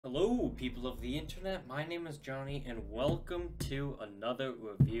Hello, people of the internet, my name is Johnny, and welcome to another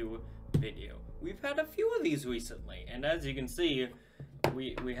review video. We've had a few of these recently, and as you can see,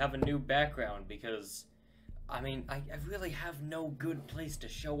 we have a new background because, I mean, I really have no good place to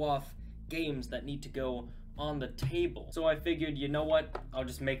show off games that need to go on the table. So I figured, you know what, I'll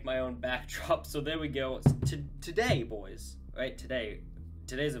just make my own backdrop. So there we go. Today, boys, right,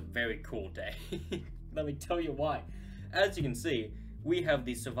 today's a very cool day. Let me tell you why. As you can see, we have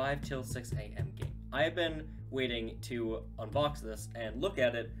the Survive Till 6am game. I have been waiting to unbox this and look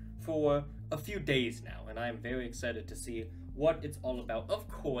at it for a few days now, and I am very excited to see what it's all about. Of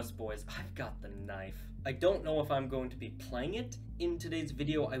course, boys, I've got the knife. I don't know if I'm going to be playing it in today's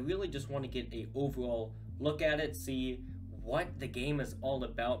video. I really just want to get a overall look at it, see what the game is all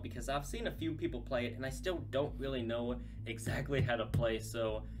about, because I've seen a few people play it and I still don't really know exactly how to play,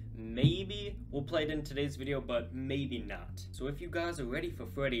 so maybe we'll play it in today's video, but maybe not. So if you guys are ready for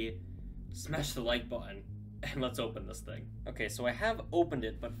Freddy, smash the like button and let's open this thing. Okay, so I have opened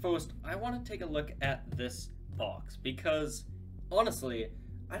it, but first I want to take a look at this box because honestly,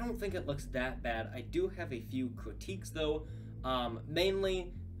 I don't think it looks that bad. I do have a few critiques though,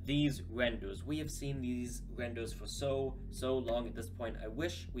 mainly these renders. We have seen these renders for so long at this point. I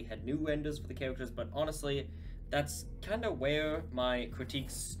wish we had new renders for the characters, but honestly, that's kind of where my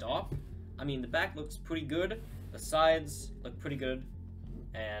critiques stop. I mean, the back looks pretty good, the sides look pretty good,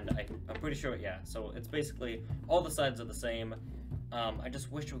 and I'm pretty sure, yeah, so it's basically all the sides are the same. I just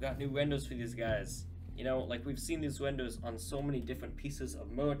wish we got new renders for these guys. You know, like we've seen these renders on so many different pieces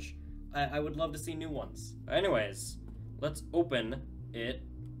of merch. I would love to see new ones. Anyways, let's open it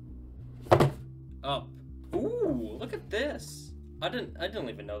up. Ooh, look at this. I didn't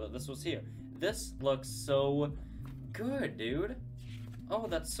even know that this was here. This looks so good, dude. Oh,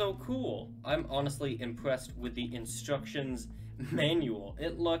 that's so cool. I'm honestly impressed with the instructions manual.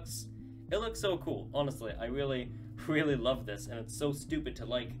 It looks so cool. Honestly, I really love this, and it's so stupid to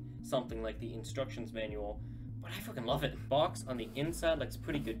like something like the instructions manual, but I freaking love it. Box on the inside looks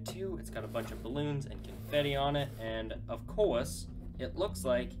pretty good too. It's got a bunch of balloons and confetti on it, and of course, it looks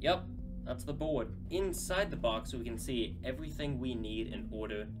like, yep, that's the board. Inside the box, we can see everything we need in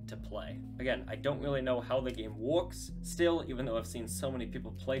order to play. Again, I don't really know how the game works still, even though I've seen so many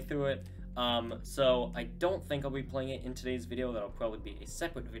people play through it. So I don't think I'll be playing it in today's video. That'll probably be a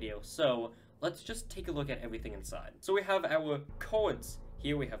separate video. So let's just take a look at everything inside. So we have our codes.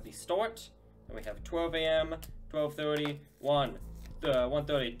 Here we have the start, and we have 12 a.m., 12:30, 1,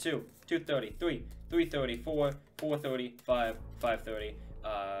 1:30, 2, 2:30, 3, 3:30, 4, 4:30, 5, 5:30,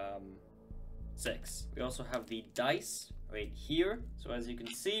 6. We also have the dice right here. So as you can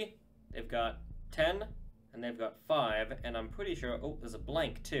see, they've got 10 and they've got 5, and I'm pretty sure, oh, there's a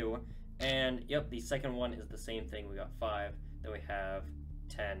blank too. And yep, the second one is the same thing. We got 5, then we have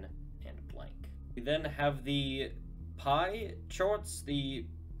 10 and blank. We then have the pie charts, the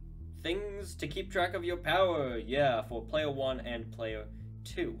things to keep track of your power, yeah, for player 1 and player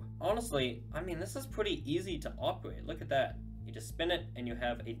 2. Honestly, I mean, this is pretty easy to operate. Look at that. You just spin it and you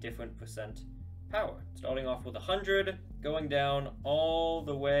have a different percent power. Starting off with 100, going down all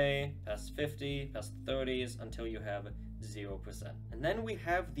the way past 50, past 30s, until you have 0%. And then we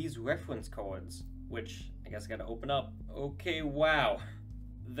have these reference cards, which I guess I gotta open up. Okay, wow.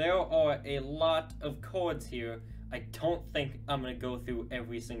 There are a lot of cards here. I don't think I'm gonna go through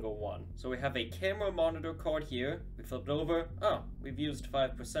every single one. So we have a camera monitor card here. We flip it over. Oh, we've used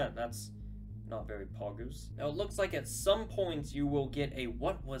 5%. That's not very poggers. Now it looks like at some points you will get a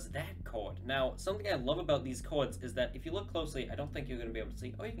what was that card. Now something I love about these cards is that if you look closely, I don't think you're going to be able to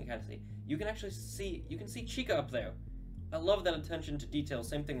see. Oh, you can kind of see. You can actually see, you can see Chica up there. I love that attention to detail.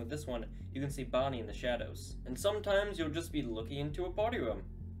 Same thing with this one. You can see Bonnie in the shadows. And sometimes you'll just be looking into a party room.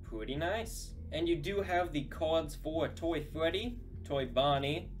 Pretty nice. And you do have the cards for Toy Freddy, Toy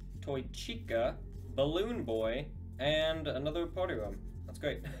Bonnie, Toy Chica, Balloon Boy, and another party room. That's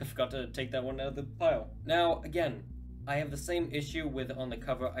great. I forgot to take that one out of the pile. Now, again, I have the same issue with on the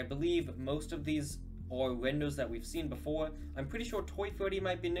cover. I believe most of these are renders that we've seen before. I'm pretty sure Toy Freddy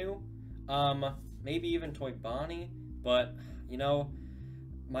might be new. Maybe even Toy Bonnie. But, you know,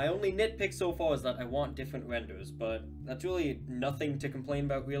 my only nitpick so far is that I want different renders. But that's really nothing to complain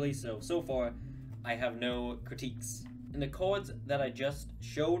about, really. So far, I have no critiques. And the cards that I just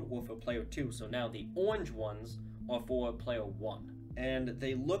showed were for player 2. So now the orange ones are for player 1. And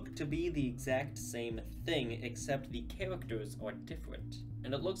they look to be the exact same thing, except the characters are different.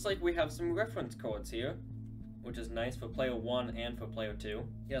 And it looks like we have some reference cards here, which is nice for player 1 and for player 2.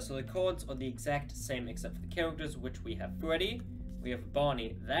 Yeah, so the cards are the exact same except for the characters, which we have Freddy, we have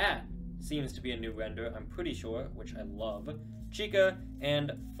Bonnie, that seems to be a new render, I'm pretty sure, which I love. Chica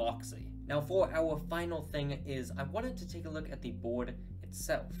and Foxy. Now for our final thing is I wanted to take a look at the board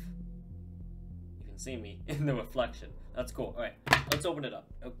itself. You can see me in the reflection. That's cool. Alright, let's open it up.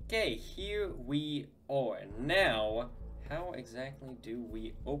 Okay, here we are. Now, how exactly do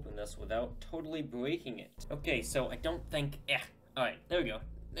we open this without totally breaking it? Okay, so I don't think... Alright, there we go.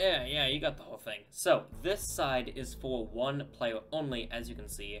 Yeah, you got the whole thing. So, this side is for one player only, as you can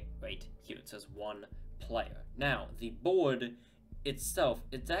see right here. It says one player. Now, the board itself,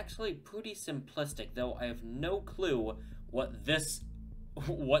 it's actually pretty simplistic, though I have no clue what this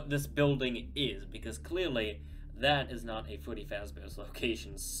building is, because clearly that is not a Freddy Fazbear's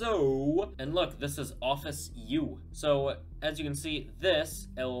location. So, and look, this is Office U. So, as you can see, this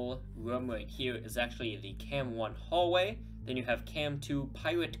L room right here is actually the Cam 1 hallway. Then you have Cam 2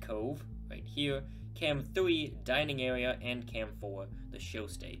 Pirate Cove right here, Cam 3 dining area, and Cam 4 the show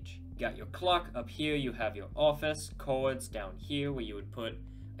stage. You got your clock up here, you have your office cards down here where you would put,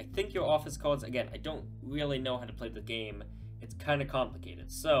 I think, your office cards. Again, I don't really know how to play the game. It's kind of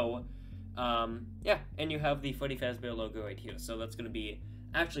complicated. So, yeah, and you have the Freddy Fazbear logo right here. So that's going to be,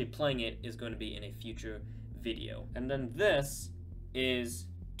 actually playing it is going to be in a future video. And then this is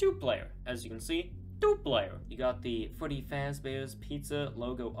 2-player, as you can see. 2-player. You got the Freddy Fazbear's Pizza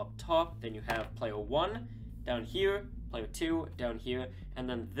logo up top, then you have player 1 down here, player 2 down here, and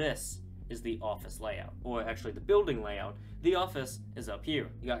then this is the office layout, or actually the building layout. The office is up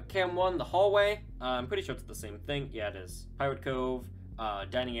here. You got Cam 1, the hallway. I'm pretty sure it's the same thing. Yeah, it is. Pirate Cove,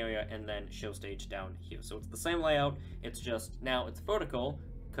 dining area, and then show stage down here. So it's the same layout, it's just now it's vertical,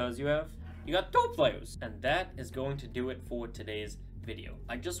 because you got 2 players. And that is going to do it for today's video.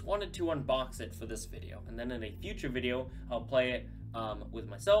 I just wanted to unbox it for this video, and then in a future video I'll play it with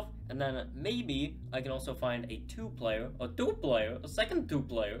myself, and then maybe I can also find a 2-player, a second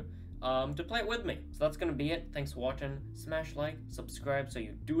 2-player to play it with me. So that's gonna be it. Thanks for watching. Smash like, subscribe so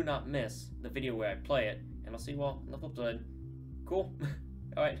you do not miss the video where I play it, and I'll see you all on the flip side. Cool.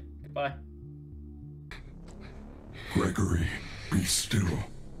 Alright, goodbye. Gregory, be still.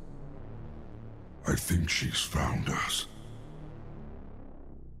 I think she's found us.